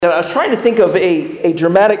I was trying to think of a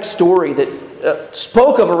dramatic story that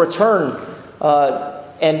spoke of a return,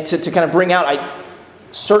 and to kind of bring out, I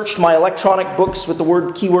searched my electronic books with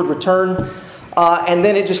the keyword return, and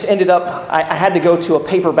then it just ended up, I had to go to a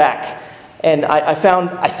paperback, and I found,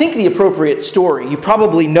 I think, the appropriate story. You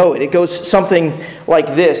probably know it. It goes something like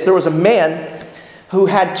this. There was a man who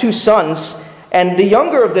had two sons, and the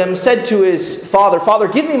younger of them said to his father, "Father,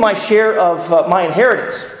 give me my share of my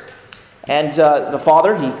inheritance." And the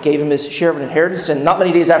father, he gave him his share of an inheritance, and not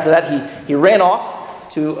many days after that, he ran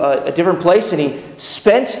off to a different place, and he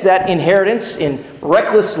spent that inheritance in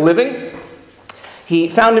reckless living. He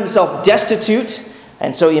found himself destitute,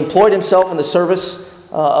 and so he employed himself in the service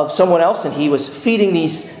of someone else, and he was feeding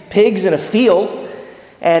these pigs in a field,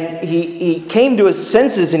 and he came to his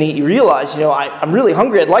senses, and he realized, I'm really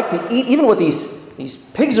hungry. I'd like to eat even what these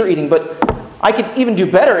pigs are eating, but I could even do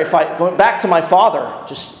better if I went back to my father,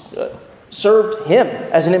 just served him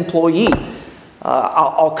as an employee.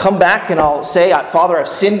 I'll come back and I'll say, "Father, I've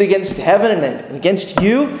sinned against heaven and against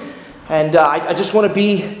you, and I just want to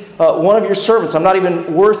be one of your servants. I'm not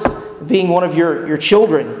even worth being one of your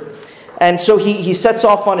children." And so he sets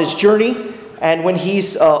off on his journey, and when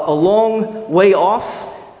he's a long way off,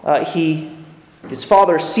 his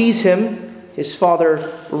father sees him. His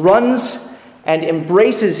father runs and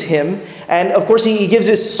embraces him. And of course, he gives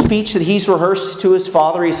this speech that he's rehearsed to his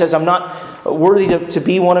father. He says, "I'm not worthy to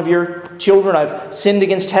be one of your children. I've sinned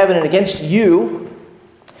against heaven and against you.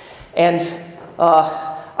 And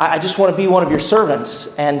I just want to be one of your servants."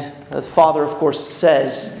 And the father, of course,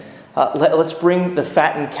 says, let's bring the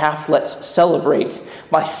fattened calf. Let's celebrate.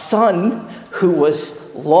 My son, who was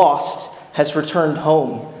lost, has returned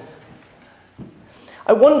home.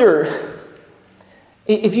 I wonder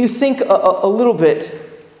if you think a little bit,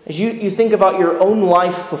 as you think about your own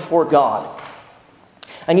life before God,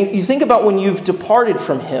 and you think about when you've departed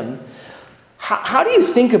from Him, how do you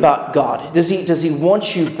think about God? Does He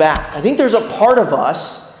want you back? I think there's a part of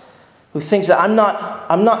us who thinks that I'm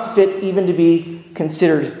not fit even to be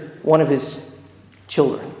considered one of His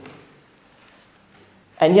children.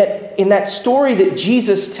 And yet, in that story that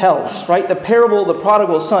Jesus tells, right, the parable of the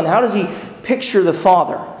prodigal son, how does He picture the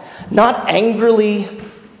Father? Not angrily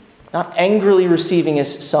receiving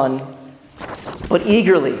His son, but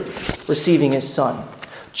eagerly receiving His son.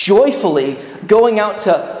 Joyfully going out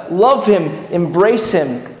to love Him, embrace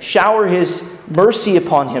Him, shower His mercy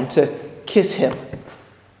upon Him, to kiss Him,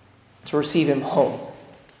 to receive Him home.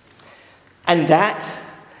 And that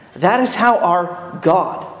is how our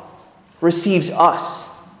God receives us.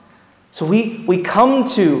 So we come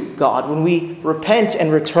to God when we repent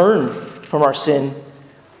and return from our sin.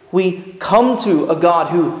 We come to a God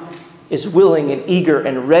who is willing and eager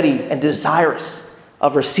and ready and desirous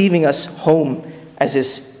of receiving us home as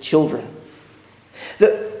His children.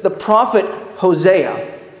 The prophet Hosea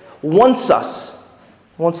wants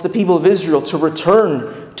the people of Israel to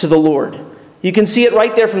return to the Lord. You can see it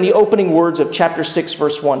right there from the opening words of chapter 6,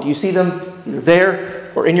 verse 1. Do you see them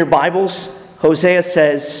there or in your Bibles? Hosea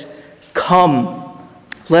says, "Come,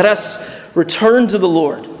 let us return to the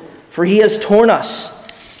Lord, for He has torn us,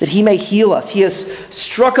 that He may heal us. He has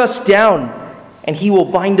struck us down, and He will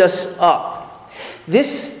bind us up."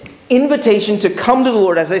 This invitation to come to the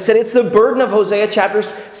Lord, as I said, it's the burden of Hosea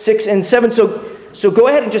chapters 6 and 7. So go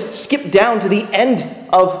ahead and just skip down to the end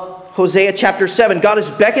of Hosea chapter 7. God is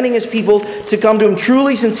beckoning His people to come to Him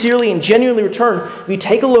truly, sincerely, and genuinely return. If you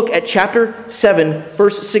take a look at chapter 7,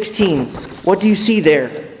 verse 16, what do you see there?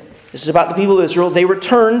 This is about the people of Israel. They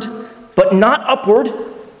returned, but not upward.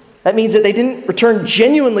 That means that they didn't return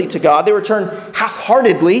genuinely to God. They returned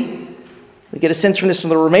half-heartedly. We get a sense from this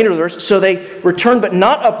from the remainder of the verse. So they return, but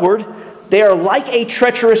not upward. They are like a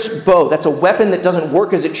treacherous bow. That's a weapon that doesn't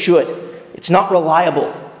work as it should. It's not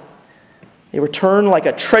reliable. They return like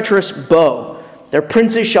a treacherous bow. Their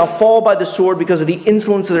princes shall fall by the sword because of the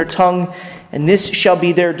insolence of their tongue, and this shall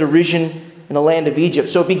be their derision in the land of Egypt.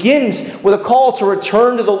 So it begins with a call to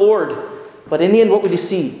return to the Lord. But in the end, what would you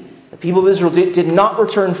see? The people of Israel did not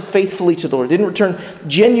return faithfully to the Lord. They didn't return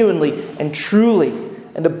genuinely and truly.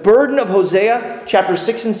 And the burden of Hosea chapter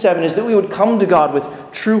 6 and 7 is that we would come to God with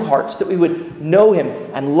true hearts, that we would know Him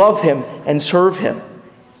and love Him and serve Him.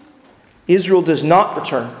 Israel does not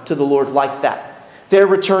return to the Lord like that. Their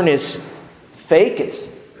return is fake, it's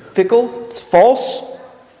fickle, it's false.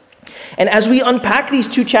 And as we unpack these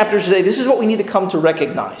two chapters today, this is what we need to come to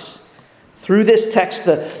recognize. Through this text,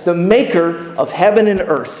 the maker of heaven and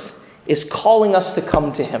earth is calling us to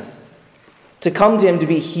come to Him. To come to Him, to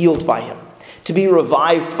be healed by Him, to be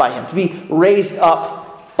revived by Him, to be raised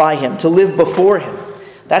up by Him, to live before Him.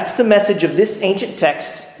 That's the message of this ancient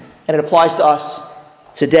text, and it applies to us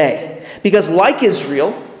today. Because like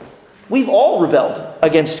Israel, we've all rebelled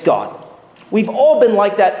against God. We've all been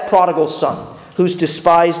like that prodigal son who's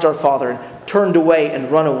despised our Father and turned away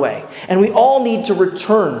and run away. And we all need to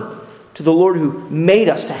return to the Lord who made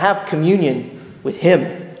us to have communion with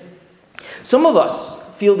Him. Some of us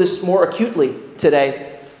feel this more acutely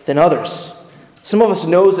today than others. Some of us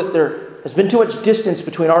knows that there has been too much distance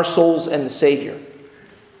between our souls and the Savior.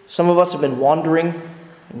 Some of us have been wandering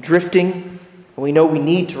and drifting, and we know we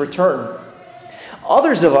need to return.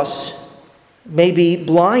 Others of us may be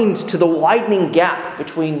blind to the widening gap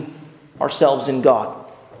between ourselves and God.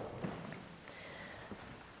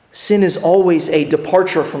 Sin is always a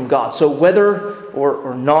departure from God. So whether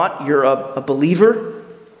or not you're a believer,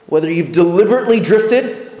 whether you've deliberately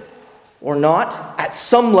drifted or not, at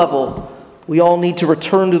some level, we all need to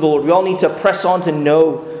return to the Lord. We all need to press on to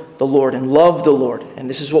know the Lord and love the Lord. And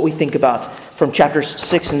this is what we think about from chapters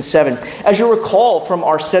 6 and 7. As you recall from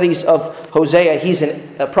our studies of Hosea, he's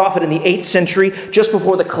a prophet in the 8th century, just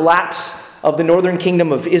before the collapse of the northern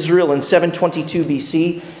kingdom of Israel in 722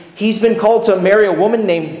 BC. He's been called to marry a woman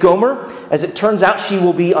named Gomer. As it turns out, she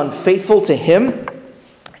will be unfaithful to him.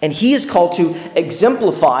 And he is called to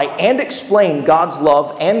exemplify and explain God's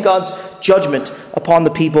love and God's judgment upon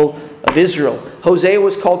the people of Israel. Hosea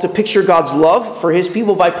was called to picture God's love for his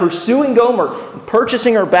people by pursuing Gomer, and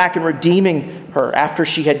purchasing her back and redeeming her after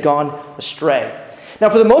she had gone astray. Now,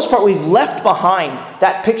 for the most part, we've left behind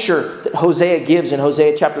that picture that Hosea gives in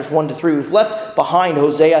Hosea chapters 1 to 3. We've left behind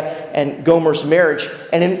Hosea and Gomer's marriage.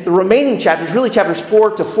 And in the remaining chapters, really chapters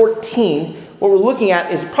 4 to 14, what we're looking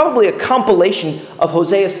at is probably a compilation of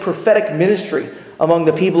Hosea's prophetic ministry among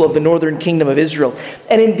the people of the northern kingdom of Israel.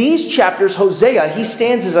 And in these chapters, Hosea, he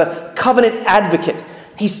stands as a covenant advocate.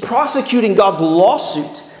 He's prosecuting God's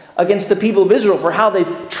lawsuit against the people of Israel for how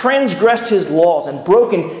they've transgressed his laws and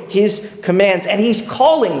broken his commands. And he's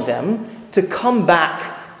calling them to come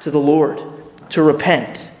back to the Lord, to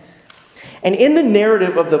repent. And in the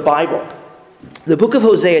narrative of the Bible, the book of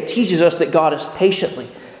Hosea teaches us that God is patiently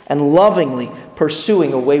and lovingly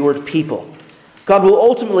pursuing a wayward people. God will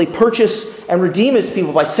ultimately purchase and redeem his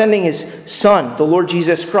people by sending his Son, the Lord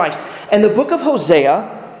Jesus Christ. And the book of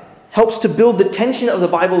Hosea helps to build the tension of the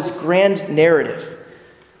Bible's grand narrative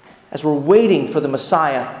as we're waiting for the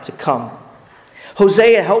Messiah to come.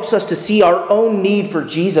 Hosea helps us to see our own need for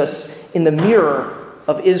Jesus in the mirror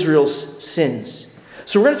of Israel's sins.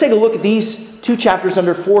 So we're going to take a look at these two chapters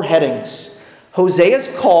under four headings. Hosea's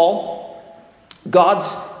call,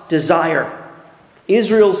 God's desire,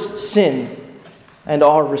 Israel's sin, and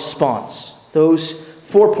our response. Those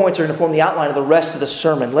 4 points are going to form the outline of the rest of the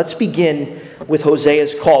sermon. Let's begin with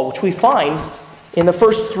Hosea's call, which we find in the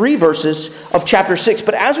first 3 verses of chapter 6.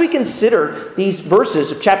 But as we consider these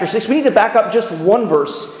verses of chapter 6, we need to back up just one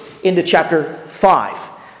verse into chapter 5.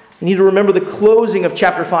 We need to remember the closing of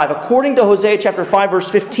chapter 5. According to Hosea chapter 5,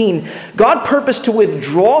 verse 15, God purposed to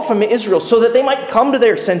withdraw from Israel so that they might come to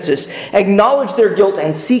their senses, acknowledge their guilt,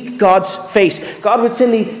 and seek God's face. God would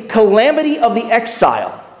send the calamity of the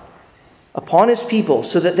exile upon his people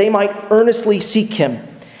so that they might earnestly seek him.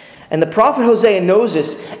 And the prophet Hosea knows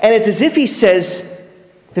this, and it's as if he says,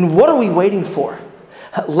 then what are we waiting for?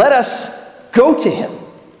 Let us go to him.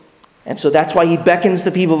 And so that's why he beckons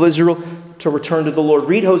the people of Israel to return to the Lord.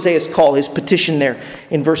 Read Hosea's call, his petition there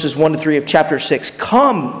in verses 1 to 3 of chapter 6.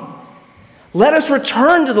 Come, let us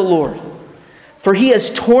return to the Lord, for he has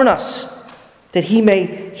torn us that he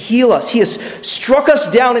may heal us. He has struck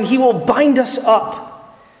us down and he will bind us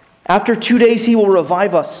up. After 2 days he will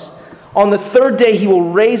revive us. On the 3rd day he will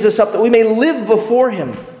raise us up that we may live before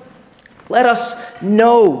him. Let us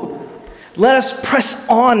know. Let us press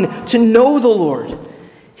on to know the Lord.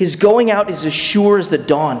 His going out is as sure as the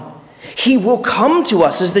dawn. He will come to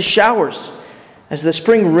us as the showers, as the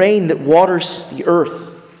spring rain that waters the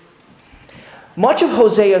earth. Much of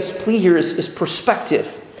Hosea's plea here is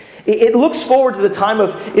perspective. It looks forward to the time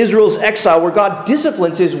of Israel's exile where God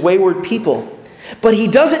disciplines his wayward people. But he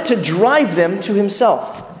does it to drive them to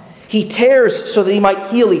himself. He tears so that he might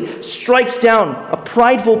heal. He strikes down a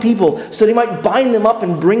prideful people so that he might bind them up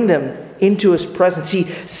and bring them into his presence. He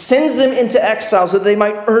sends them into exile so that they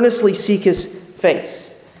might earnestly seek his face.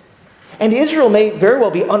 And Israel may very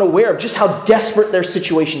well be unaware of just how desperate their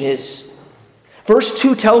situation is. Verse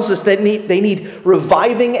 2 tells us that they need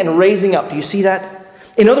reviving and raising up. Do you see that?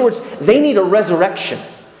 In other words, they need a resurrection.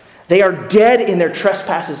 They are dead in their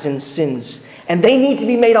trespasses and sins, and they need to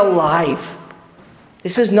be made alive.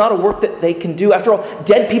 This is not a work that they can do. After all,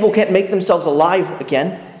 dead people can't make themselves alive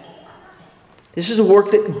again. This is a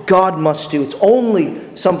work that God must do. It's only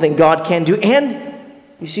something God can do. And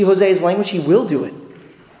you see Hosea's language, he will do it.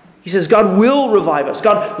 He says God will revive us.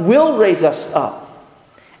 God will raise us up.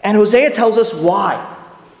 And Hosea tells us why.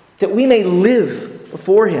 That we may live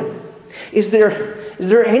before him. Is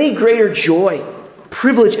there any greater joy,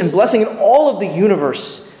 privilege, and blessing in all of the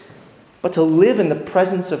universe but to live in the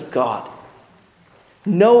presence of God,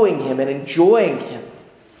 knowing him and enjoying him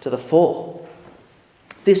to the full?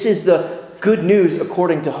 This is the good news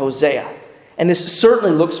according to Hosea. And this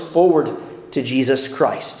certainly looks forward to Jesus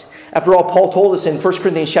Christ. After all, Paul told us in 1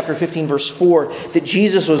 Corinthians chapter 15, verse 4, that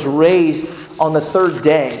Jesus was raised on the third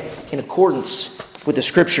day in accordance with the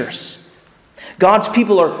Scriptures. God's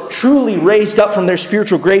people are truly raised up from their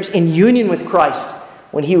spiritual graves in union with Christ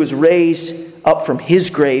when he was raised up from his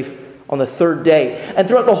grave on the third day. And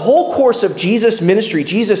throughout the whole course of Jesus' ministry,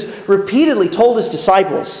 Jesus repeatedly told his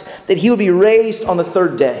disciples that he would be raised on the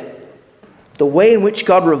third day. The way in which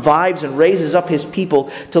God revives and raises up his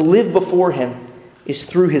people to live before him is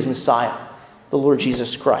through his Messiah, the Lord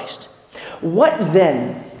Jesus Christ. What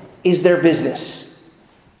then is their business?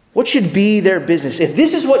 What should be their business? If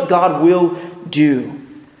this is what God will do,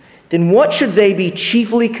 then what should they be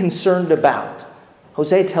chiefly concerned about?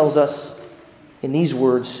 Hosea tells us in these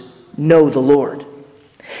words, know the Lord.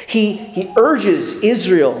 He urges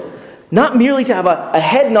Israel not merely to have a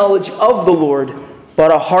head knowledge of the Lord,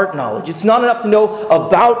 but a heart knowledge. It's not enough to know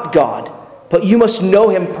about God, but you must know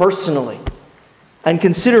him personally. And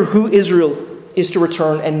consider who Israel is to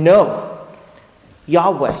return and know.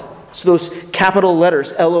 Yahweh. So those capital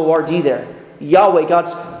letters, L-O-R-D there. Yahweh,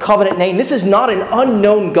 God's covenant name. This is not an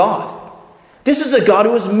unknown God. This is a God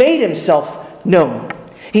who has made himself known.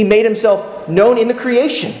 He made himself known in the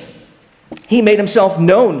creation. He made himself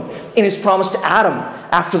known in his promise to Adam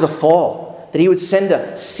after the fall, that he would send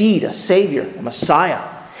a seed, a Savior, a Messiah.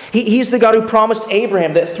 He's the God who promised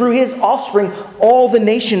Abraham that through his offspring, all the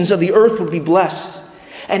nations of the earth would be blessed.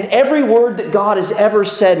 And every word that God has ever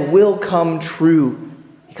said will come true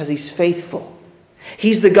because he's faithful.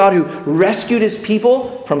 He's the God who rescued his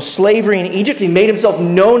people from slavery in Egypt. He made himself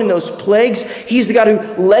known in those plagues. He's the God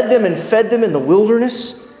who led them and fed them in the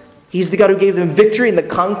wilderness. He's the God who gave them victory in the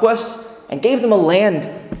conquest and gave them a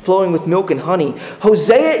land flowing with milk and honey.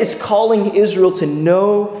 Hosea is calling Israel to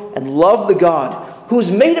know and love the God who has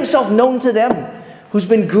made himself known to them, who's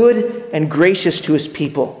been good and gracious to his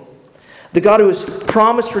people. The God who has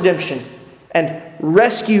promised redemption and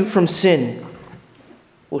rescue from sin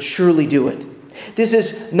will surely do it. This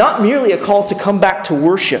is not merely a call to come back to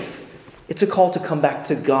worship. It's a call to come back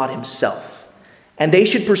to God himself. And they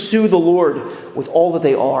should pursue the Lord with all that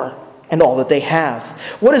they are and all that they have.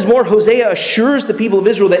 What is more, Hosea assures the people of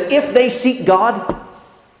Israel that if they seek God,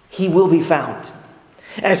 he will be found.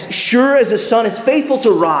 As sure as the sun is faithful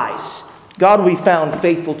to rise, God will be found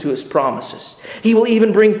faithful to his promises. He will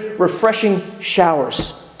even bring refreshing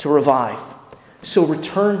showers to revive. So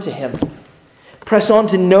return to him. Press on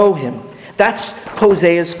to know him. That's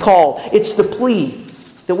Hosea's call. It's the plea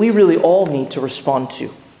that we really all need to respond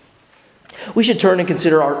to. We should turn and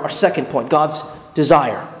consider our second point, God's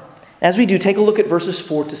desire. As we do, take a look at verses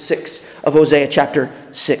 4 to 6 of Hosea chapter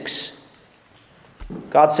 6.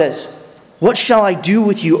 God says, "What shall I do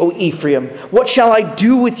with you, O Ephraim? What shall I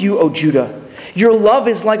do with you, O Judah? Your love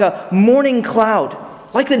is like a morning cloud,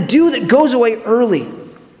 like the dew that goes away early.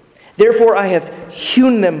 Therefore I have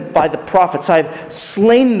hewn them by the prophets. I have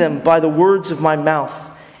slain them by the words of my mouth.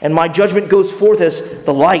 And my judgment goes forth as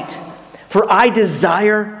the light. For I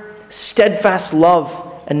desire steadfast love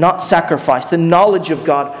and not sacrifice, the knowledge of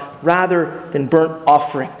God rather than burnt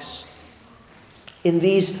offerings." In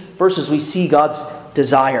these verses we see God's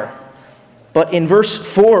desire. But in verse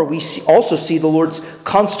 4, we also see the Lord's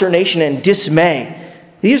consternation and dismay.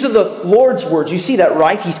 These are the Lord's words. You see that,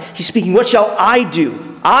 right? He's speaking, "What shall I do?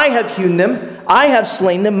 I have hewn them. I have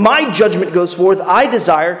slain them. My judgment goes forth. I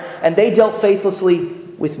desire, and they dealt faithlessly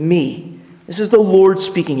with me." This is the Lord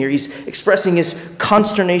speaking here. He's expressing his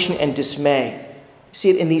consternation and dismay. You see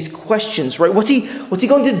it in these questions, right? What's he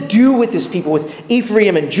going to do with this people, with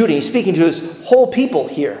Ephraim and Judah? He's speaking to his whole people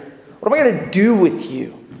here. What am I going to do with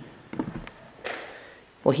you?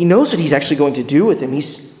 Well, he knows what he's actually going to do with them.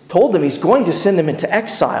 He's told them he's going to send them into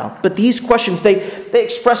exile. But these questions, they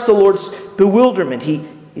express the Lord's bewilderment.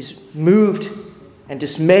 He's moved and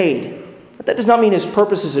dismayed. But that does not mean his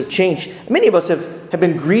purposes have changed. Many of us have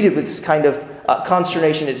been greeted with this kind of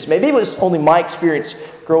consternation and dismay. Maybe it was only my experience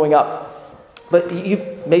growing up. But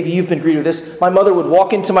maybe you've been greeted with this. My mother would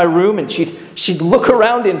walk into my room and she'd look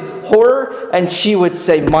around in horror and she would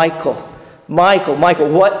say, Michael,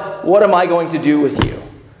 what am I going to do with you?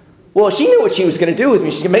 Well, she knew what she was going to do with me.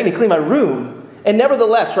 She's going to make me clean my room. And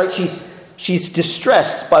nevertheless, right, she's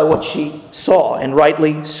distressed by what she saw, and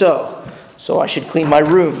rightly so. So I should clean my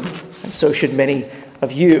room, and so should many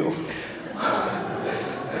of you.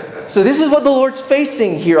 So this is what the Lord's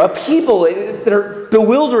facing here, a people that are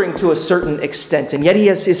bewildering to a certain extent, and yet he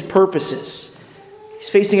has his purposes. He's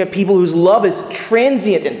facing a people whose love is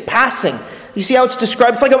transient and passing. You see how it's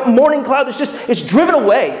described? It's like a morning cloud it's driven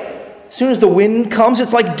away. As soon as the wind comes,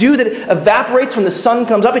 it's like dew that evaporates when the sun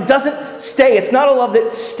comes up. It doesn't stay. It's not a love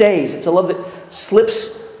that stays. It's a love that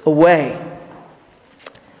slips away.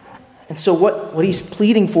 And so what he's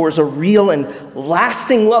pleading for is a real and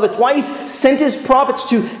lasting love. It's why he's sent his prophets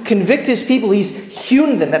to convict his people. He's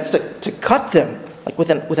hewn them. That's to cut them, like with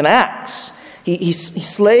an axe. He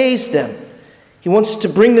slays them. He wants to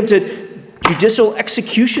bring them to judicial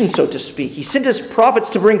execution, so to speak. He sent his prophets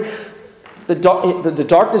to bring the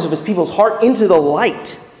darkness of his people's heart into the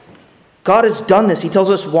light. God has done this. He tells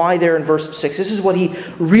us why there in verse 6. This is what he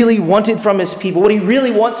really wanted from his people, what he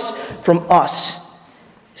really wants from us.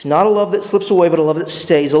 It's not a love that slips away, but a love that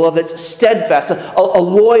stays, a love that's steadfast, a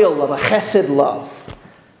loyal love, a chesed love.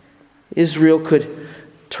 Israel could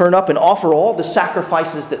turn up and offer all the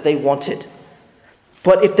sacrifices that they wanted.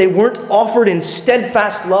 But if they weren't offered in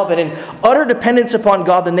steadfast love and in utter dependence upon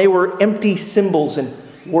God, then they were empty symbols and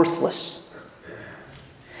worthless.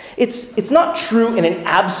 It's not true in an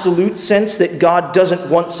absolute sense that God doesn't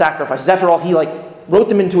want sacrifices. After all, he wrote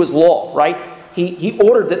them into his law, right? He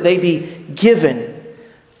ordered that they be given.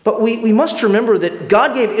 But we must remember that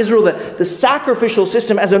God gave Israel the sacrificial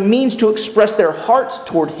system as a means to express their hearts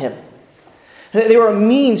toward him. They were a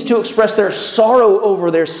means to express their sorrow over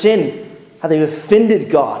their sin, how they offended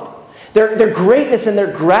God, their greatness and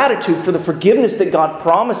their gratitude for the forgiveness that God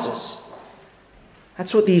promises.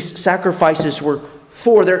 That's what these sacrifices were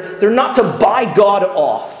for. They're not to buy God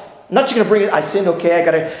off. I'm not just going to bring it, I sinned, okay, I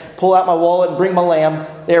got to pull out my wallet and bring my lamb.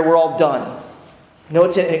 There, we're all done. No,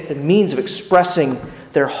 it's a means of expressing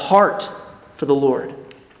their heart for the Lord.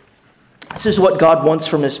 This is what God wants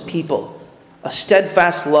from his people. A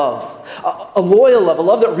steadfast love, a loyal love, a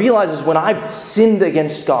love that realizes when I've sinned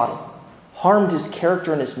against God, harmed his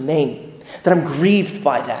character and his name, that I'm grieved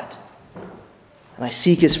by that, and I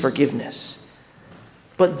seek his forgiveness.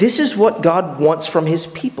 But this is what God wants from his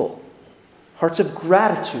people. Hearts of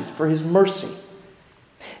gratitude for his mercy.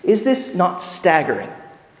 Is this not staggering?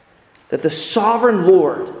 That the sovereign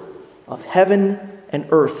Lord of heaven and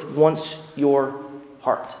earth wants your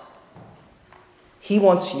heart. He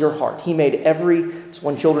wants your heart. He made as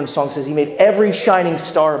one children's song says, he made every shining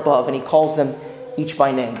star above, and he calls them each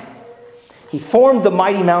by name. He formed the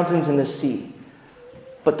mighty mountains and the sea.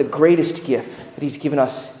 But the greatest gift that he's given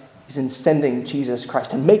us is in sending Jesus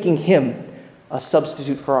Christ and making him a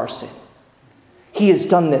substitute for our sin. He has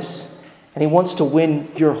done this, and he wants to win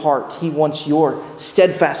your heart. He wants your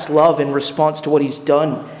steadfast love in response to what he's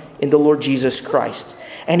done in the Lord Jesus Christ.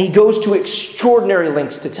 And he goes to extraordinary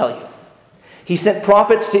lengths to tell you. He sent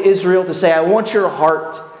prophets to Israel to say, I want your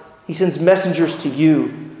heart. He sends messengers to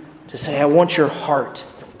you to say, I want your heart.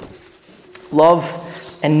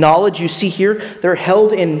 Love and knowledge, you see here, they're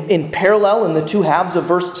held in parallel in the two halves of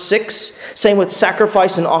verse 6. Same with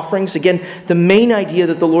sacrifice and offerings. Again, the main idea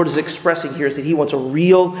that the Lord is expressing here is that he wants a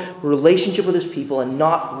real relationship with his people and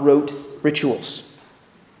not rote rituals.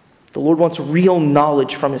 The Lord wants real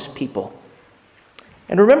knowledge from his people.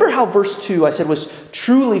 And remember how verse 2, I said, was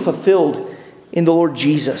truly fulfilled in the Lord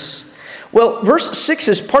Jesus. Well, verse 6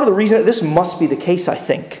 is part of the reason that this must be the case, I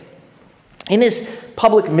think. In his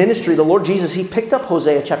public ministry, the Lord Jesus, he picked up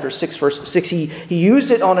Hosea chapter 6, verse 6. He used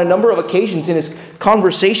it on a number of occasions in his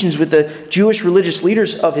conversations with the Jewish religious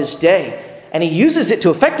leaders of his day. And he uses it to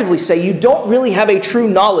effectively say, you don't really have a true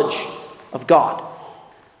knowledge of God.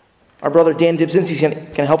 Our brother Dan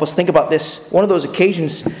Dibzinski can help us think about this, one of those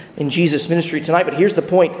occasions in Jesus' ministry tonight. But here's the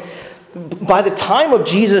point. By the time of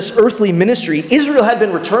Jesus' earthly ministry, Israel had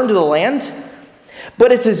been returned to the land,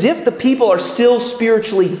 but it's as if the people are still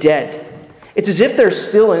spiritually dead. It's as if they're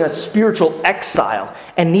still in a spiritual exile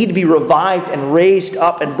and need to be revived and raised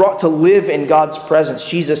up and brought to live in God's presence.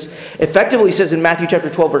 Jesus effectively says in Matthew chapter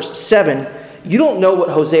 12, verse 7, you don't know what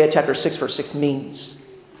Hosea chapter 6, verse 6 means.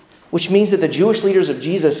 Which means that the Jewish leaders of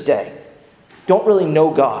Jesus' day don't really know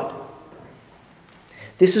God.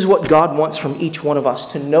 This is what God wants from each one of us,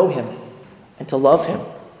 to know him and to love him.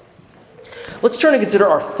 Let's turn and consider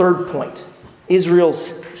our third point,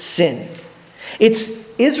 Israel's sin. It's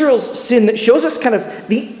Israel's sin that shows us kind of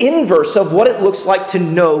the inverse of what it looks like to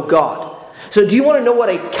know God. So do you want to know what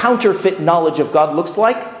a counterfeit knowledge of God looks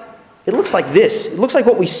like? It looks like this. It looks like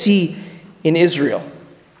what we see in Israel.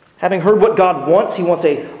 Having heard what God wants, he wants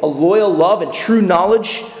a loyal love and true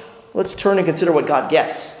knowledge. Let's turn and consider what God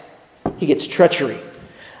gets. He gets treachery.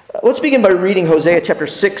 Let's begin by reading Hosea chapter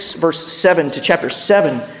 6, verse 7 to chapter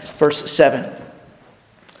 7, verse 7.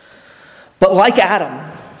 But like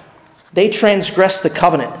Adam, they transgressed the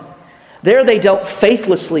covenant. There they dealt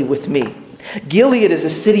faithlessly with me. Gilead is a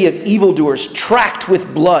city of evildoers, tracked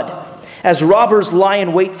with blood. As robbers lie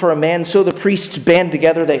in wait for a man, so the priests band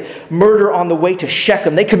together. They murder on the way to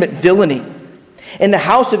Shechem. They commit villainy. In the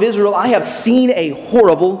house of Israel, I have seen a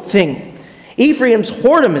horrible thing. Ephraim's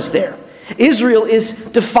whoredom is there. Israel is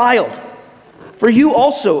defiled. For you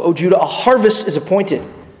also, O Judah, a harvest is appointed.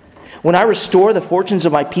 When I restore the fortunes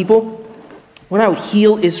of my people, when I would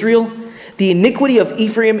heal Israel, the iniquity of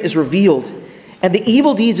Ephraim is revealed, and the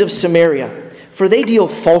evil deeds of Samaria. For they deal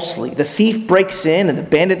falsely. The thief breaks in, and the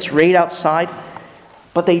bandits raid outside.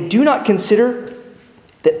 But they do not consider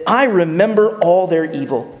that I remember all their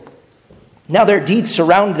evil. Now their deeds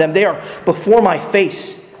surround them. They are before my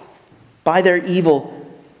face. By their evil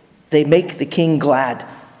they make the king glad,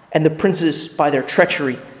 and the princes by their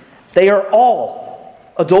treachery. They are all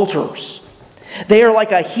adulterers. They are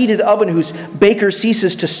like a heated oven whose baker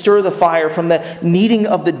ceases to stir the fire from the kneading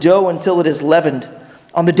of the dough until it is leavened.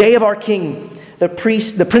 On the day of our king, the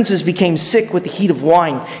princes became sick with the heat of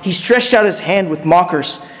wine. He stretched out his hand with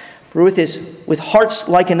mockers. For with hearts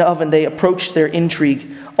like an oven they approach their intrigue.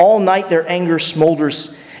 All night their anger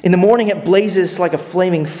smolders. In the morning it blazes like a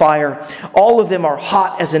flaming fire. All of them are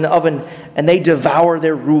hot as an oven, and they devour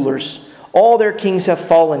their rulers. All their kings have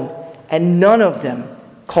fallen, and none of them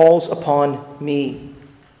calls upon me.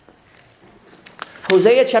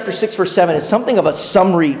 Hosea chapter 6, verse 7 is something of a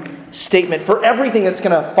summary statement for everything that's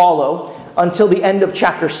going to follow until the end of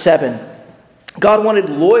chapter 7. God wanted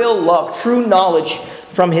loyal love, true knowledge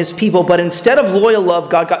from his people, but instead of loyal love,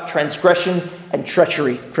 God got transgression and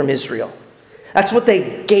treachery from Israel. That's what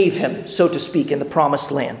they gave him, so to speak, in the promised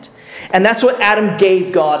land. And that's what Adam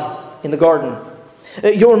gave God in the garden.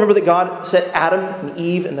 You'll remember that God set Adam and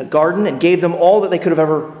Eve in the garden and gave them all that they could have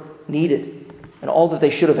ever needed and all that they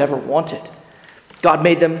should have ever wanted. God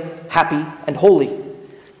made them happy and holy.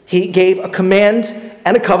 He gave a command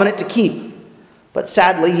and a covenant to keep. But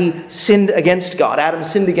sadly, he sinned against God. Adam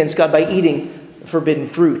sinned against God by eating the forbidden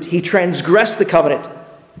fruit. He transgressed the covenant.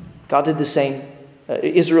 God did the same.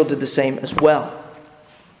 Israel did the same as well.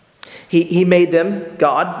 He made them,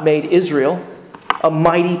 God made Israel, a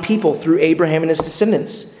mighty people through Abraham and his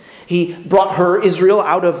descendants. He brought her, Israel,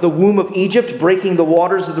 out of the womb of Egypt, breaking the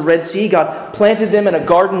waters of the Red Sea. God planted them in a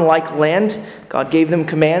garden-like land. God gave them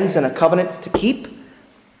commands and a covenant to keep.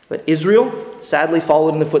 But Israel sadly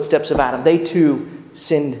followed in the footsteps of Adam. They too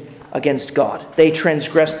sinned against God. They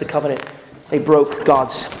transgressed the covenant. They broke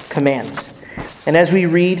God's commands. And as we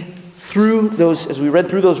read through those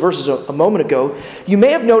verses a moment ago, you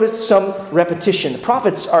may have noticed some repetition. The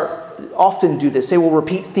prophets often do this. They will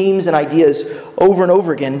repeat themes and ideas over and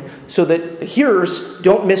over again so that hearers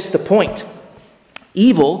don't miss the point.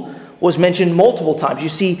 Evil was mentioned multiple times. You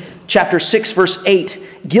see chapter 6, verse 8,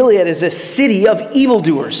 Gilead is a city of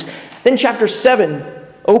evildoers. Then chapter 7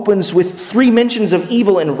 opens with 3 mentions of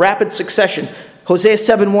evil in rapid succession. Hosea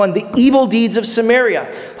 7:1, the evil deeds of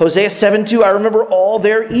Samaria. Hosea 7:2, I remember all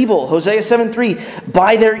their evil. Hosea 7:3,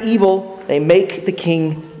 by their evil they make the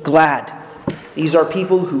king glad. These are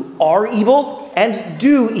people who are evil and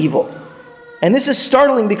do evil. And this is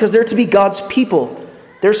startling because they're to be God's people.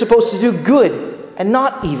 They're supposed to do good and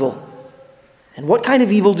not evil. And what kind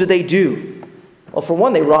of evil do they do? Well, for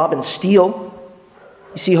one, they rob and steal.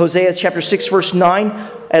 You see Hosea chapter 6, verse 9,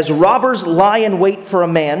 as robbers lie in wait for a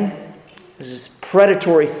man. This is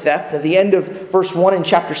predatory theft. At the end of verse 1 in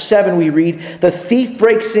chapter 7, we read, the thief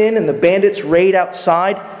breaks in and the bandits raid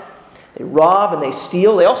outside. They rob and they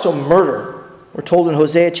steal. They also murder. We're told in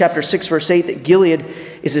Hosea chapter 6, verse 8, that Gilead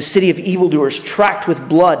is a city of evildoers, tracked with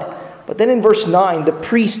blood. But then in verse 9, the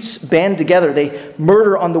priests band together. They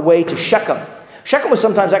murder on the way to Shechem. Shechem was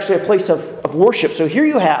sometimes actually a place of worship. So here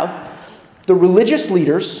you have the religious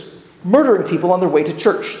leaders murdering people on their way to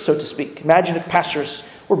church, so to speak. Imagine if pastors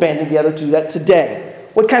were banding together to do that today.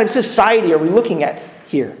 What kind of society are we looking at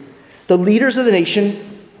here? The leaders of the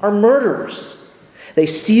nation are murderers. They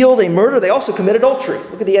steal, they murder, they also commit adultery.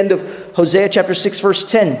 Look at the end of Hosea chapter 6, verse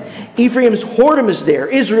 10. Ephraim's whoredom is there.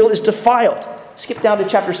 Israel is defiled. Skip down to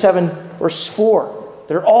chapter 7, verse 4.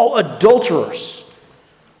 They're all adulterers.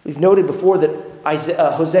 We've noted before that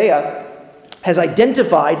Hosea has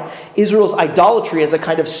identified Israel's idolatry as a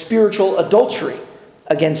kind of spiritual adultery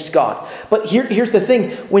against God. But here's the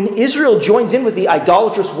thing. When Israel joins in with the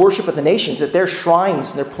idolatrous worship of the nations at their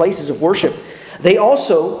shrines and their places of worship, they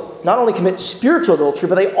also not only commit spiritual adultery,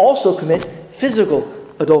 but they also commit physical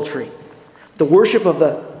adultery. The worship of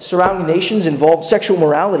the surrounding nations involved sexual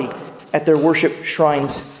morality at their worship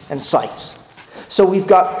shrines and sights. So we've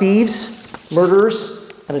got thieves, murderers,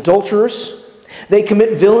 and adulterers. They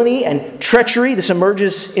commit villainy and treachery. This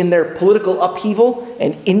emerges in their political upheaval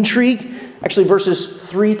and intrigue. Actually, verses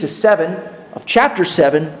 3 to 7 of chapter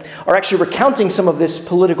 7 are actually recounting some of this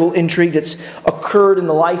political intrigue that's occurred in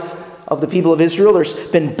the life of the people of Israel. There's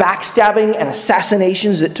been backstabbing and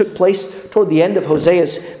assassinations that took place toward the end of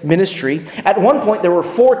Hosea's ministry. At one point, there were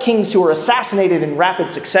 4 kings who were assassinated in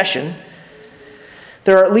rapid succession.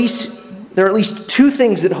 There are at least 2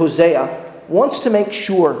 things that Hosea wants to make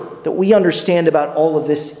sure that we understand about all of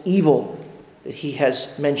this evil that he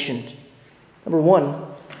has mentioned. Number 1,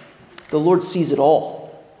 the Lord sees it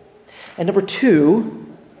all. And number 2,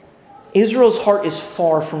 Israel's heart is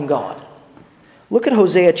far from God. Look at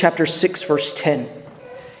Hosea chapter 6, verse 10.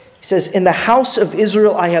 He says, "In the house of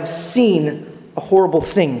Israel I have seen a horrible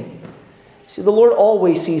thing." See, the Lord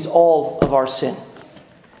always sees all of our sin.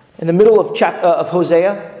 In the middle of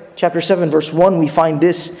Hosea, chapter 7, verse 1, we find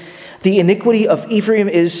this: "The iniquity of Ephraim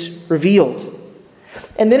is revealed."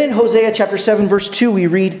 And then in Hosea chapter 7, verse 2, we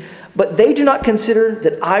read, "But they do not consider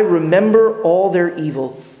that I remember all their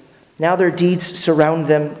evil. Now their deeds surround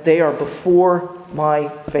them. They are before my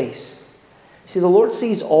face." See, the Lord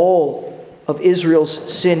sees all of Israel's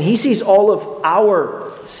sin. He sees all of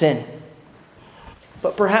our sin.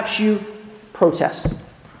 But perhaps you protest.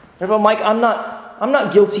 But Mike, I'm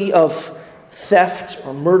not guilty of theft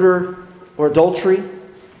or murder or adultery.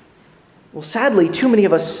 Well, sadly, too many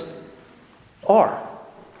of us are.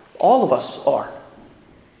 All of us are.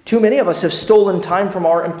 Too many of us have stolen time from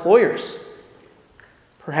our employers.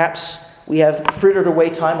 Perhaps we have frittered away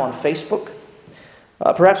time on Facebook.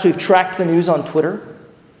 Perhaps we've tracked the news on Twitter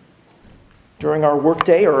during our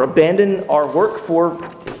workday or abandoned our work for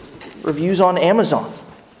reviews on Amazon.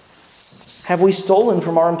 Have we stolen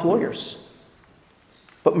from our employers?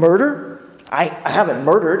 But murder? I haven't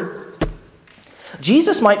murdered.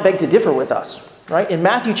 Jesus might beg to differ with us, right? In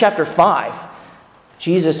Matthew chapter 5,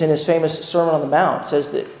 Jesus, in his famous Sermon on the Mount, says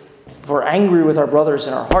that if we're angry with our brothers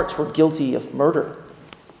in our hearts, we're guilty of murder.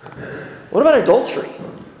 What about adultery?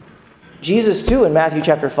 Jesus, too, in Matthew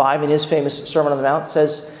chapter 5, in his famous Sermon on the Mount,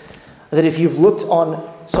 says that if you've looked on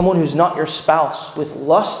someone who's not your spouse with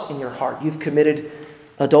lust in your heart, you've committed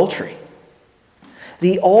adultery.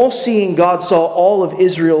 The all-seeing God saw all of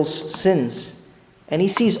Israel's sins, and he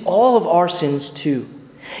sees all of our sins too.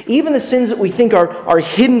 Even the sins that we think are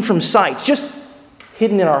hidden from sight, just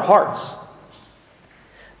hidden in our hearts.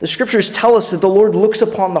 The scriptures tell us that the Lord looks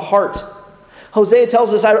upon the heart. Hosea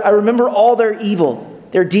tells us, I remember all their evil.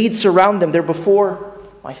 Their deeds surround them. They're before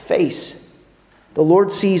my face. The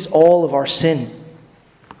Lord sees all of our sin.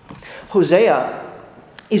 Hosea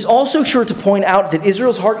is also sure to point out that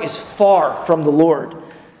Israel's heart is far from the Lord.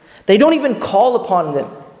 They don't even call upon them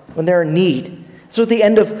when they're in need. So at the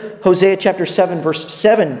end of Hosea chapter 7, verse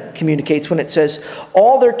 7 communicates when it says,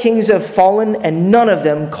 "All their kings have fallen, and none of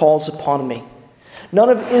them calls upon me." None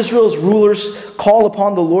of Israel's rulers call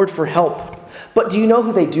upon the Lord for help. But do you know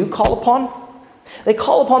who they do call upon? They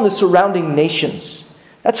call upon the surrounding nations.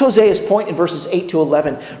 That's Hosea's point in verses 8 to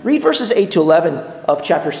 11. Read verses 8 to 11 of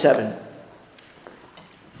chapter 7.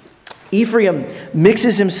 "Ephraim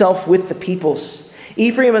mixes himself with the peoples.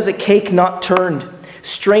 Ephraim is a cake not turned.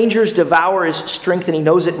 Strangers devour his strength, and he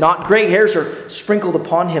knows it not. Gray hairs are sprinkled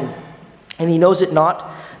upon him, and he knows it not.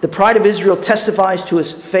 The pride of Israel testifies to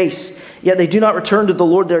his face, yet they do not return to the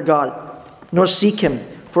Lord their God, nor seek him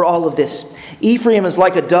for all of this. Ephraim is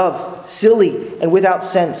like a dove, silly and without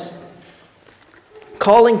sense,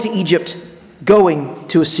 calling to Egypt, going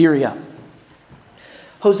to Assyria."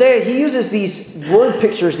 Hosea, he uses these word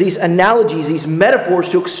pictures, these analogies, these metaphors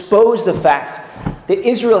to expose the fact that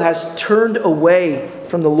Israel has turned away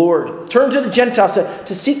from the Lord, turned to the Gentiles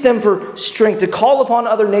to seek them for strength, to call upon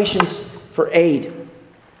other nations for aid.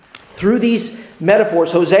 Through these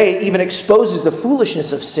metaphors, Hosea even exposes the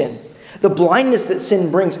foolishness of sin, the blindness that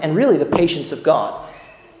sin brings, and really the patience of God.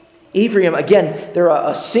 Ephraim, again, they're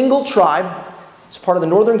a single tribe. It's part of the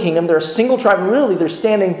northern kingdom. They're a single tribe, and really they're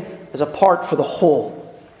standing as a part for the whole.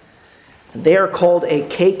 And they are called a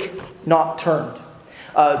cake not turned.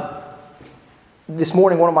 This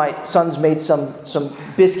morning, one of my sons made some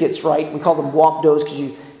biscuits, right? We call them wop doughs because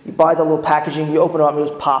you buy the little packaging, you open it up, and it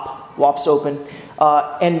goes pop, wops open.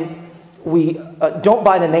 And we don't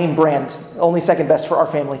buy the name brand, only second best for our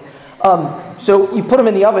family. So you put them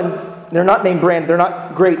in the oven. They're not name brand. They're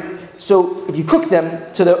not great. So if you cook them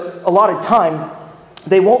to the allotted time,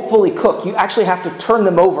 they won't fully cook. You actually have to turn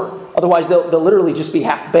them over. Otherwise, they'll literally just be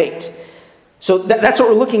half-baked. So that's what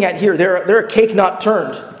we're looking at here. They're a cake not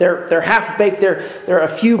turned. They're half-baked. They're a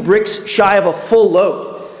few bricks shy of a full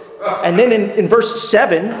load. And then in verse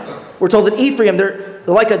 7, we're told that Ephraim, they're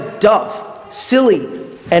like a dove, silly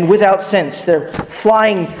and without sense. They're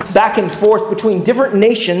flying back and forth between different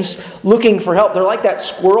nations looking for help. They're like that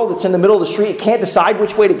squirrel that's in the middle of the street. It can't decide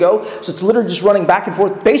which way to go, so it's literally just running back and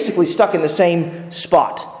forth, basically stuck in the same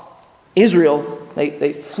spot. Israel,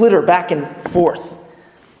 they flitter back and forth.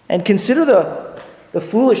 And consider the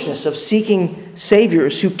foolishness of seeking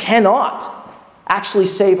saviors who cannot actually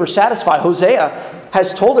save or satisfy. Hosea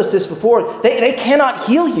has told us this before. They cannot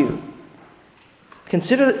heal you.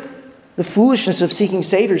 Consider the foolishness of seeking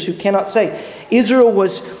saviors who cannot save. Israel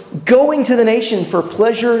was going to the nation for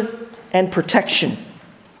pleasure and protection.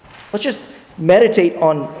 Let's just meditate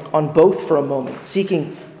on both for a moment,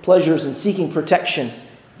 seeking pleasures and seeking protection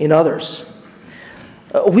in others.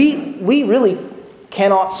 We really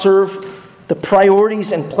cannot serve the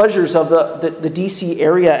priorities and pleasures of the DC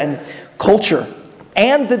area and culture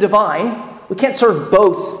and the divine. We can't serve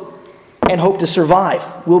both and hope to survive.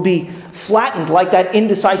 We'll be flattened like that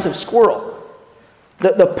indecisive squirrel.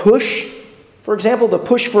 The push, for example, the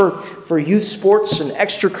push for youth sports and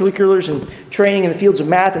extracurriculars and training in the fields of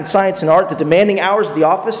math and science and art, the demanding hours of the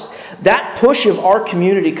office, that push of our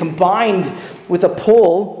community combined with a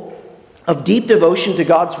pull of deep devotion to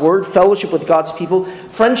God's Word, fellowship with God's people,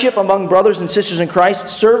 friendship among brothers and sisters in Christ,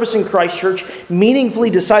 service in Christ's church,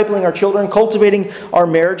 meaningfully discipling our children, cultivating our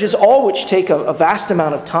marriages, all which take a vast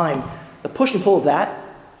amount of time. The push and pull of that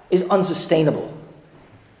is unsustainable.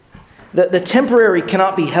 The temporary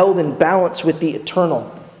cannot be held in balance with the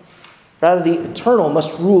eternal. Rather, the eternal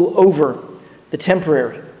must rule over the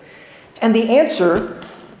temporary. And the answer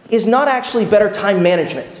is not actually better time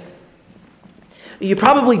management. You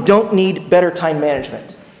probably don't need better time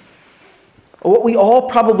management. What we all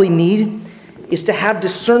probably need is to have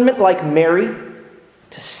discernment like Mary,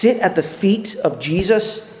 to sit at the feet of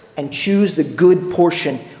Jesus and choose the good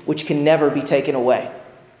portion which can never be taken away.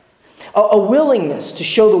 A willingness to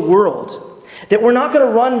show the world that we're not going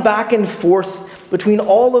to run back and forth between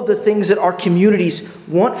all of the things that our communities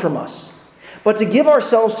want from us, but to give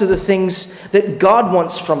ourselves to the things that God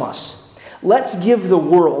wants from us. Let's give the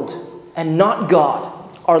world and not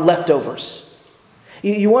God our leftovers.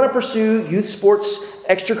 You want to pursue youth sports,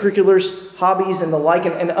 extracurriculars, hobbies, and the like,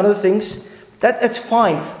 and other things, that's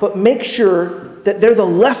fine. But make sure that they're the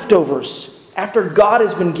leftovers after God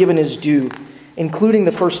has been given his due, including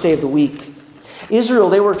the first day of the week. Israel,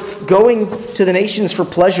 they were going to the nations for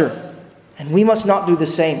pleasure, and we must not do the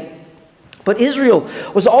same. But Israel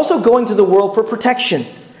was also going to the world for protection.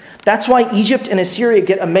 That's why Egypt and Assyria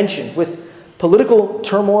get a mention. With political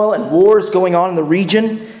turmoil and wars going on in the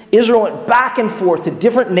region, Israel went back and forth to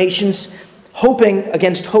different nations, hoping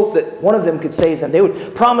against hope that one of them could save them. They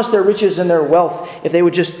would promise their riches and their wealth if they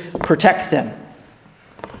would just protect them.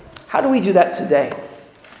 How do we do that today?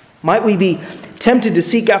 Might we be tempted to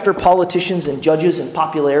seek after politicians and judges and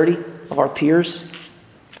popularity of our peers?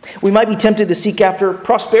 We might be tempted to seek after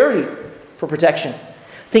prosperity for protection,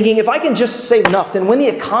 thinking if I can just save enough, then when the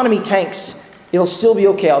economy tanks, it'll still be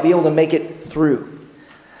okay. I'll be able to make it through.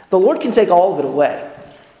 The Lord can take all of it away.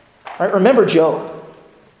 Right? Remember Job.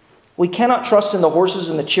 We cannot trust in the horses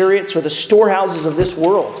and the chariots or the storehouses of this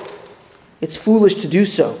world. It's foolish to do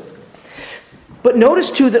so. But notice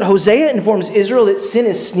too that Hosea informs Israel that sin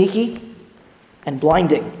is sneaky and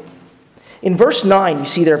blinding. In verse 9, you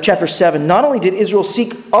see there of chapter 7, not only did Israel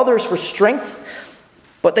seek others for strength,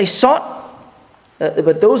 but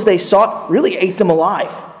those they sought really ate them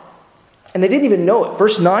alive. And they didn't even know it.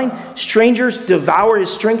 Verse 9, strangers devour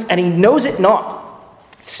his strength, and he knows it not.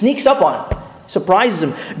 Sneaks up on him, surprises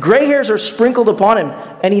him. Gray hairs are sprinkled upon him,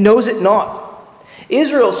 and he knows it not.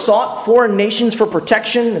 Israel sought foreign nations for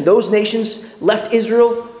protection, and those nations left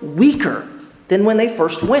Israel weaker than when they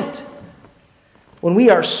first went. When we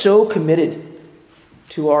are so committed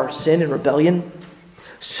to our sin and rebellion,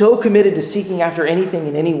 so committed to seeking after anything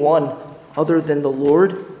and anyone other than the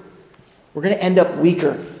Lord, we're going to end up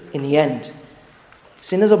weaker in the end.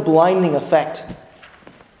 Sin has a blinding effect,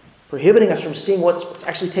 prohibiting us from seeing what's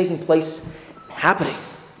actually taking place and happening.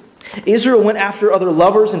 Israel went after other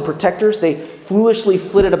lovers and protectors. They foolishly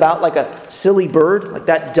flitted about like a silly bird, like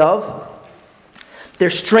that dove. Their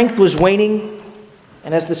strength was waning,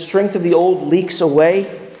 and as the strength of the old leaks away,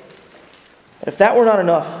 and if that were not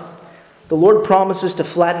enough, the Lord promises to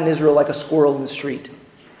flatten Israel like a squirrel in the street.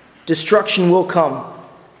 Destruction will come,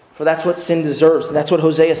 for that's what sin deserves. And that's what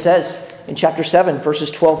Hosea says in chapter 7,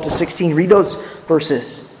 verses 12 to 16. Read those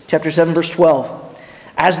verses. Chapter 7, verse 12.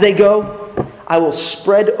 As they go, I will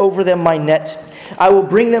spread over them my net. I will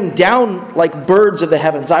bring them down like birds of the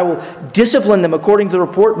heavens. I will discipline them according to the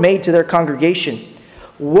report made to their congregation.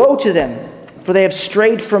 Woe to them for they have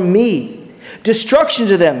strayed from me. Destruction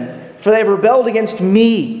to them, for they have rebelled against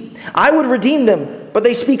me. I would redeem them, but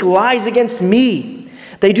they speak lies against me.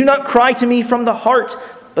 They do not cry to me from the heart,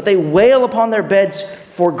 but they wail upon their beds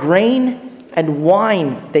for grain and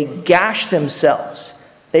wine. They gash themselves.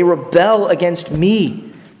 They rebel against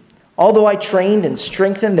me. Although I trained and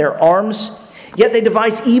strengthened their arms, yet they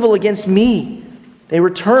devise evil against me. They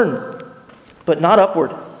return, but not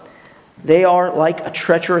upward. They are like a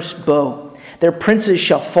treacherous bow. Their princes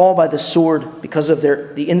shall fall by the sword because of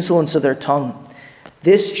the insolence of their tongue.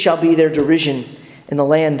 This shall be their derision in the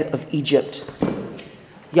land of Egypt.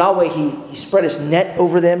 Yahweh, he spread his net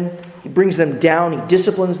over them. He brings them down. He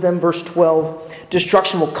disciplines them, verse 12.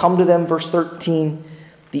 Destruction will come to them, verse 13.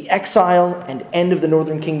 The exile and end of the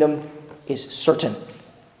northern kingdom is certain.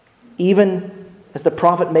 Even as the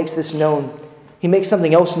prophet makes this known, he makes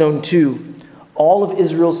something else known too. All of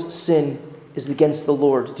Israel's sin is against the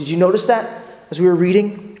Lord. Did you notice that as we were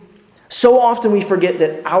reading? So often we forget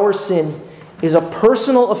that our sin is a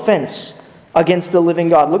personal offense against the living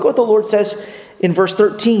God. Look what the Lord says in verse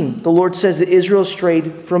 13. The Lord says that Israel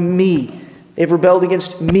strayed from me. They've rebelled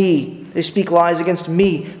against me. They speak lies against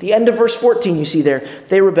me. The end of verse 14 you see there.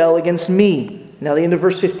 They rebel against me. Now the end of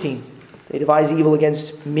verse 15. They devise evil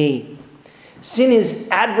against me. Sin is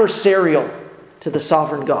adversarial to the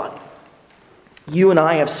sovereign God. You and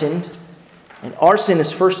I have sinned, and our sin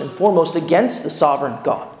is first and foremost against the sovereign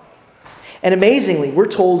God. And amazingly, we're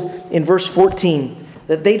told in verse 14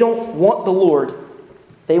 that they don't want the Lord,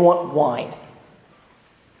 they want wine.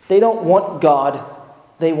 They don't want God,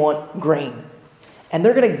 they want grain. And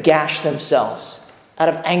they're going to gash themselves out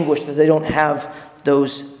of anguish that they don't have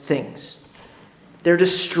those things. They're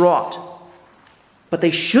distraught, but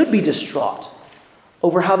they should be distraught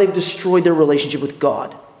over how they've destroyed their relationship with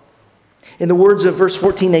God. In the words of verse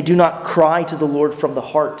 14, they do not cry to the Lord from the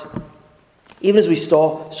heart. Even as we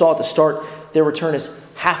saw at the start, their return is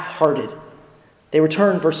half-hearted. They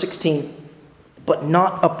return, verse 16, but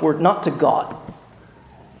not upward, not to God.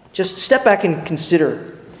 Just step back and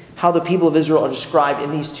consider how the people of Israel are described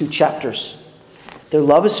in these two chapters. Their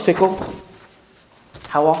love is fickle.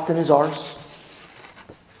 How often is ours?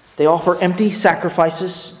 They offer empty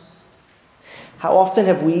sacrifices. How often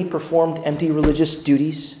have we performed empty religious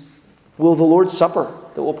duties? Will the Lord's Supper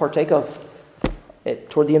that we'll partake of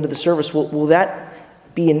toward the end of the service, will that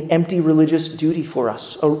be an empty religious duty for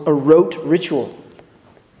us, a rote ritual?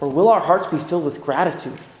 Or will our hearts be filled with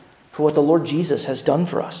gratitude for what the Lord Jesus has done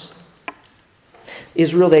for us?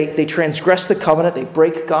 Israel, they transgress the covenant, they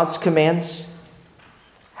break God's commands.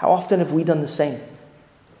 How often have we done the same?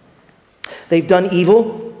 They've done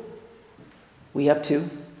evil. We have too.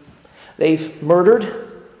 They've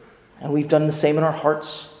murdered, and we've done the same in our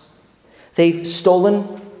hearts. They've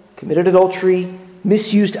stolen, committed adultery,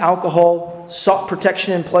 misused alcohol, sought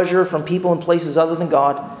protection and pleasure from people and places other than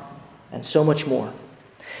God, and so much more.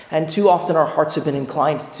 And too often our hearts have been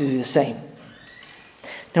inclined to do the same.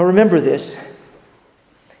 Now remember this.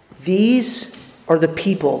 These are the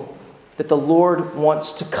people that the Lord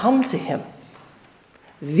wants to come to him.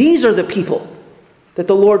 These are the people that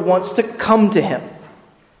the Lord wants to come to him,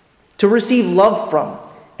 to receive love from,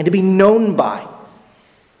 and to be known by.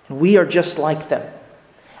 And we are just like them.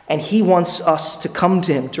 And he wants us to come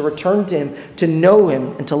to him, to return to him, to know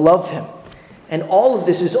him, and to love him. And all of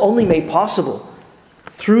this is only made possible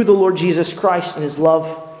through the Lord Jesus Christ and his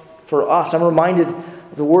love for us. I'm reminded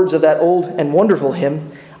of the words of that old and wonderful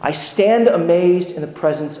hymn, I stand amazed in the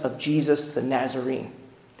presence of Jesus the Nazarene,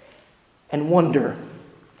 and wonder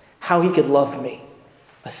how he could love me,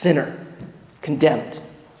 a sinner, condemned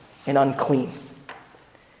and unclean.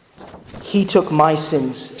 He took my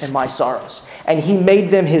sins and my sorrows, and he made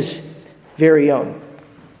them his very own.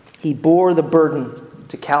 He bore the burden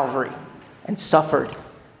to Calvary and suffered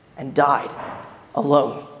and died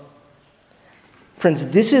alone. Friends,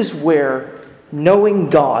 this is where knowing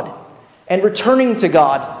God and returning to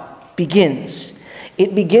God begins.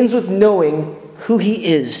 It begins with knowing who he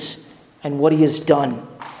is and what he has done.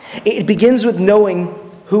 It begins with knowing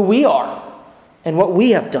who we are and what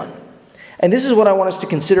we have done. And this is what I want us to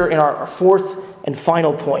consider in our fourth and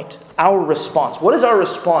final point, our response. What is our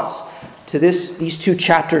response to these two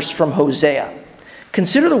chapters from Hosea?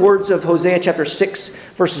 Consider the words of Hosea chapter 6,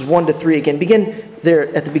 verses 1 to 3 again. Begin there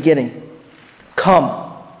at the beginning.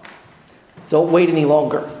 Come. Don't wait any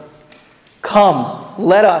longer. Come,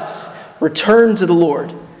 let us return to the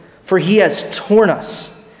Lord, for he has torn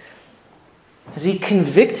us. Has he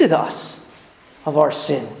convicted us of our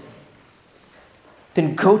sin?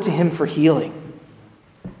 Then go to him for healing.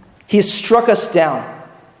 He has struck us down.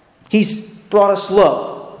 He's brought us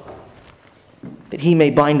low, that he may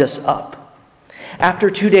bind us up.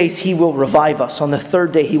 After 2 days, he will revive us. On the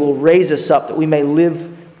third day, he will raise us up that we may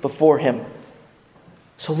live before him.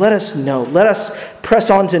 So let us know. Let us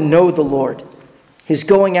press on to know the Lord. His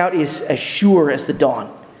going out is as sure as the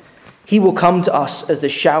dawn. He will come to us as the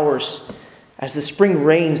showers, as the spring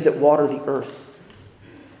rains that water the earth.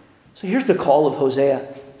 So here's the call of Hosea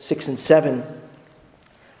 6 and 7.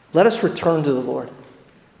 Let us return to the Lord.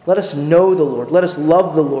 Let us know the Lord. Let us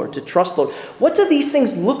love the Lord, to trust the Lord. What do these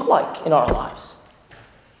things look like in our lives?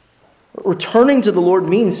 Returning to the Lord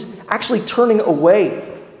means actually turning away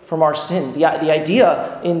from our sin. The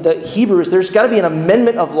idea in the Hebrew is there's got to be an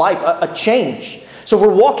amendment of life, a change. So if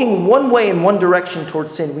we're walking one way in one direction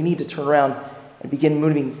towards sin, we need to turn around and begin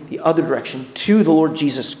moving the other direction to the Lord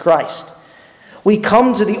Jesus Christ. We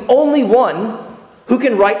come to the only one who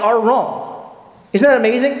can right our wrong. Isn't that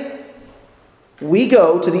amazing? We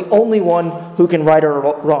go to the only one who can right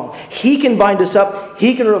our wrong. He can bind us up,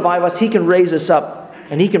 he can revive us, he can raise us up,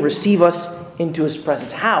 and he can receive us into his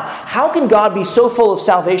presence. How? How can God be so full of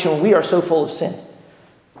salvation when we are so full of sin?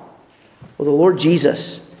 Well, the Lord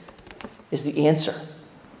Jesus is the answer.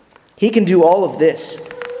 He can do all of this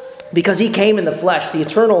because he came in the flesh. The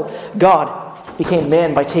eternal God became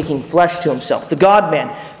man by taking flesh to himself. The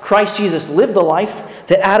God-man, Christ Jesus, lived the life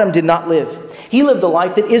that Adam did not live. He lived the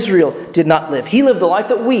life that Israel did not live. He lived the life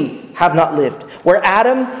that we have not lived. Where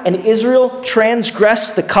Adam and Israel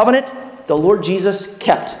transgressed the covenant, the Lord Jesus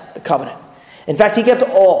kept the covenant. In fact, he kept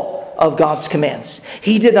all of God's commands.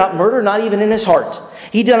 He did not murder, not even in his heart.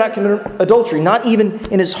 He did not commit adultery, not even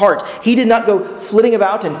in his heart. He did not go flitting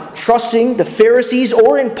about and trusting the Pharisees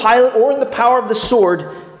or in Pilate or in the power of the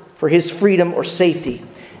sword for his freedom or safety.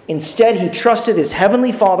 Instead, he trusted his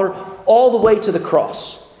heavenly Father all the way to the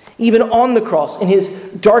cross. Even on the cross, in his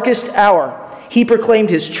darkest hour, he proclaimed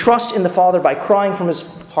his trust in the Father by crying from his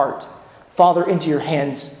heart, "Father, into your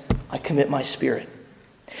hands I commit my spirit."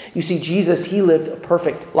 You see, Jesus, he lived a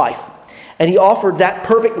perfect life. And he offered that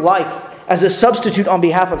perfect life as a substitute on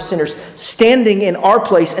behalf of sinners, standing in our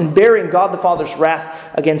place and bearing God the Father's wrath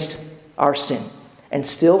against our sin. And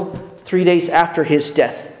still, 3 days after his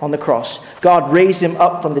death on the cross, God raised him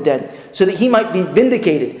up from the dead so that he might be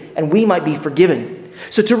vindicated and we might be forgiven.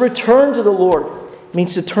 So to return to the Lord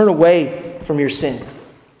means to turn away from your sin.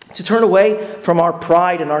 To turn away from our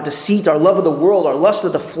pride and our deceit, our love of the world, our lust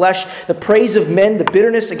of the flesh, the praise of men, the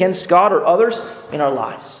bitterness against God or others in our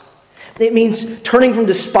lives. It means turning from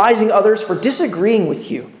despising others for disagreeing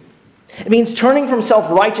with you. It means turning from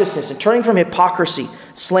self-righteousness and turning from hypocrisy,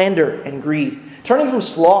 slander, and greed. Turning from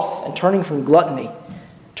sloth and turning from gluttony.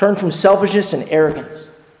 Turn from selfishness and arrogance.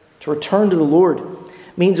 To return to the Lord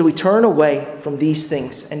means that we turn away from these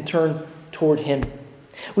things and turn toward him.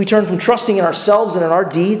 We turn from trusting in ourselves and in our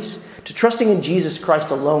deeds to trusting in Jesus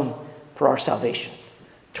Christ alone for our salvation.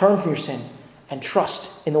 Turn from your sin and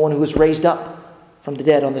trust in the one who was raised up from the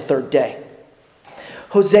dead on the third day.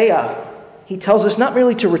 Hosea, he tells us not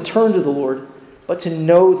merely to return to the Lord, but to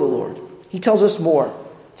know the Lord. He tells us more.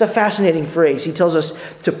 It's a fascinating phrase. He tells us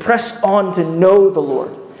to press on to know the Lord.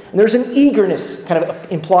 And there's an eagerness kind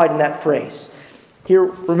of implied in that phrase. Here,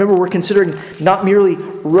 remember, we're considering not merely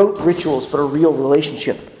rote rituals, but a real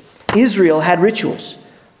relationship. Israel had rituals,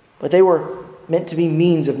 but they were meant to be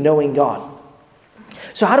means of knowing God.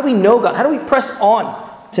 So how do we know God? How do we press on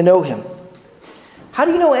to know him? How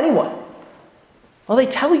do you know anyone? Well, they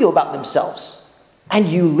tell you about themselves, and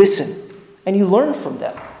you listen, and you learn from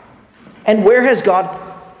them. And where has God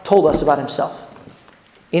told us about himself?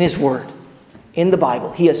 In his word, in the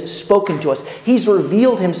Bible. He has spoken to us. He's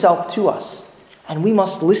revealed himself to us. And we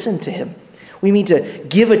must listen to him. We need to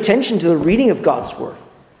give attention to the reading of God's word.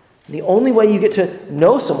 And the only way you get to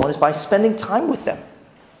know someone is by spending time with them.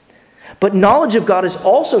 But knowledge of God is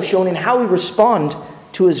also shown in how we respond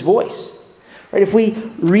to his voice. Right? If we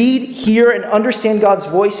read, hear, and understand God's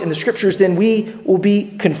voice in the scriptures, then we will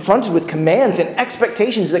be confronted with commands and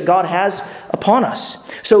expectations that God has upon us.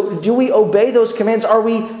 So do we obey those commands? Are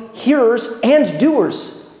we hearers and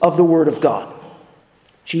doers of the word of God?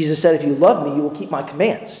 Jesus said, "If you love me, you will keep my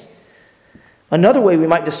commands." Another way we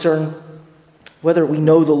might discern whether we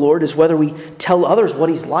know the Lord is whether we tell others what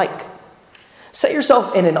he's like. Set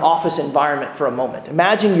yourself in an office environment for a moment.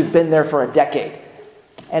 Imagine you've been there for a decade,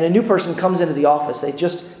 and a new person comes into the office. They've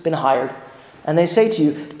just been hired, and they say to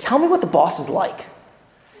you, "Tell me what the boss is like."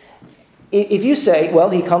 If you say,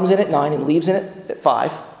 "Well, he comes in at 9 and leaves in at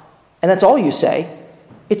 5, and that's all you say,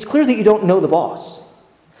 it's clear that you don't know the boss.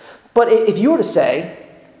 But if you were to say,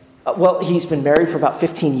 "Well, he's been married for about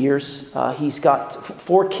 15 years. He's got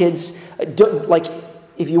 4 kids."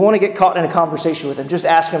 if you want to get caught in a conversation with him, just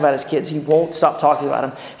ask him about his kids. He won't stop talking about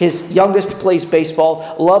them. His youngest plays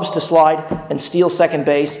baseball, loves to slide and steal second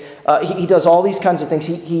base. He does all these kinds of things.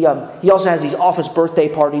 He also has these office birthday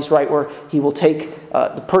parties, right, where he will take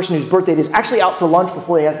the person whose birthday it is actually out for lunch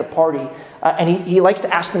before he has the party. And he likes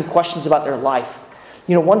to ask them questions about their life.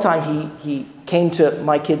 One time he came to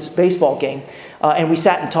my kid's baseball game, and we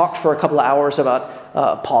sat and talked for a couple of hours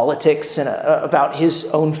about politics and about his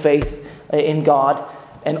own faith in God,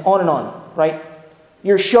 and on, right?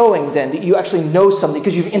 You're showing then that you actually know something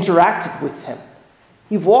because you've interacted with him.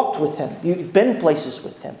 You've walked with him. You've been places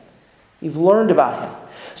with him. You've learned about him.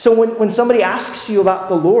 So when somebody asks you about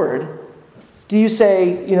the Lord, do you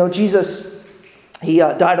say, Jesus, he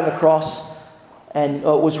died on the cross and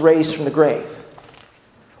was raised from the grave?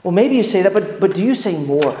 Well, maybe you say that, but do you say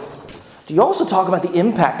more? Do you also talk about the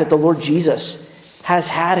impact that the Lord Jesus has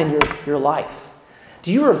had in your life?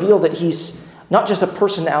 Do you reveal that he's not just a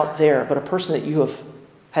person out there, but a person that you have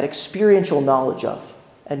had experiential knowledge of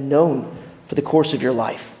and known for the course of your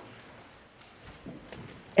life?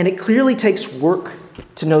 And it clearly takes work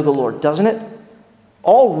to know the Lord, doesn't it?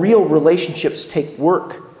 All real relationships take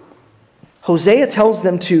work. Hosea tells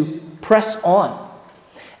them to press on.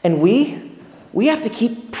 And we have to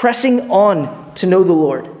keep pressing on to know the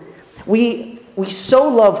Lord. We so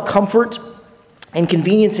love comfort and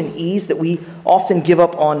convenience and ease that we often give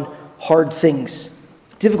up on hard things,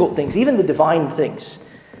 difficult things, even the divine things.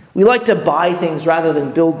 We like to buy things rather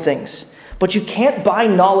than build things. But you can't buy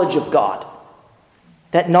knowledge of God.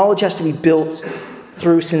 That knowledge has to be built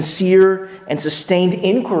through sincere and sustained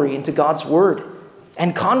inquiry into God's word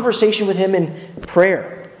and conversation with him in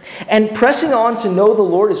prayer. And pressing on to know the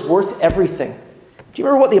Lord is worth everything. Do you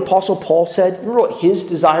remember what the Apostle Paul said? Remember what his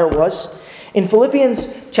desire was? In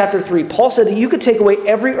Philippians chapter 3, Paul said that you could take away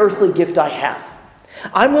every earthly gift I have.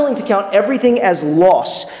 I'm willing to count everything as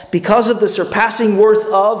loss because of the surpassing worth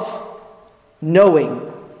of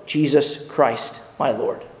knowing Jesus Christ, my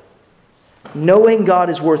Lord. Knowing God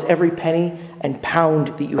is worth every penny and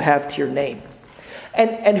pound that you have to your name.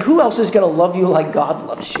 And who else is going to love you like God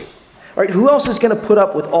loves you? Right? Who else is going to put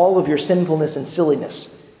up with all of your sinfulness and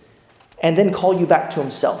silliness and then call you back to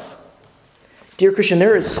himself? Dear Christian,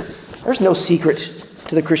 there's no secret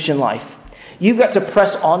to the Christian life. You've got to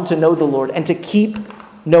press on to know the Lord and to keep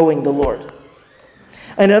knowing the Lord.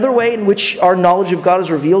 Another way in which our knowledge of God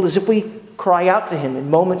is revealed is if we cry out to him in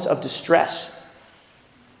moments of distress,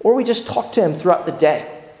 or we just talk to him throughout the day.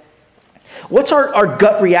 What's our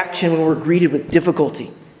gut reaction when we're greeted with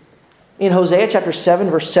difficulty? In Hosea chapter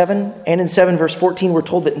 7, verse 7, and in 7, verse 14, we're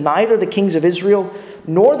told that neither the kings of Israel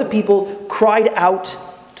nor the people cried out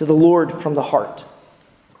to the Lord from the heart.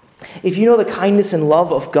 If you know the kindness and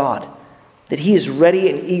love of God, that he is ready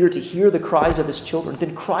and eager to hear the cries of his children,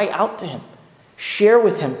 then cry out to him. Share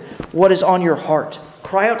with him what is on your heart.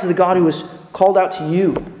 Cry out to the God who has called out to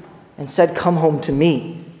you and said, "Come home to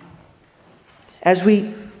me." As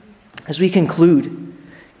we conclude,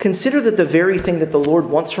 consider that the very thing that the Lord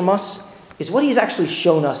wants from us is what he's actually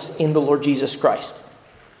shown us in the Lord Jesus Christ.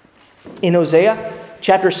 In Hosea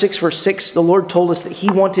chapter 6, verse 6, the Lord told us that he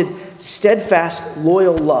wanted steadfast,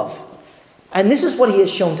 loyal love. And this is what he has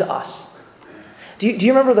shown to us. Do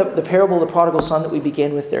you remember the parable of the prodigal son that we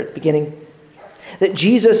began with there at the beginning? That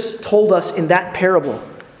Jesus told us in that parable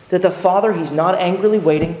that the father, he's not angrily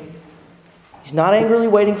waiting. He's not angrily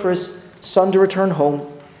waiting for his son to return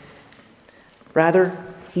home. Rather,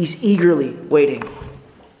 he's eagerly waiting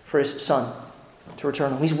for his son to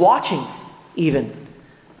return home. He's watching even.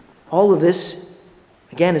 All of this,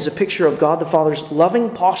 again, is a picture of God the Father's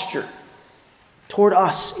loving posture toward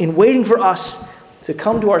us in waiting for us to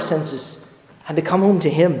come to our senses and to come home to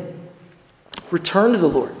him. Return to the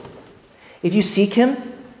Lord. If you seek him,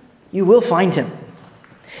 you will find him.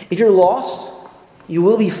 If you're lost, you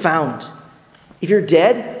will be found. If you're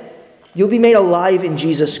dead, you'll be made alive in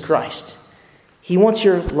Jesus Christ. He wants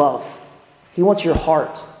your love. He wants your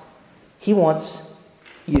heart. He wants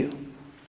you.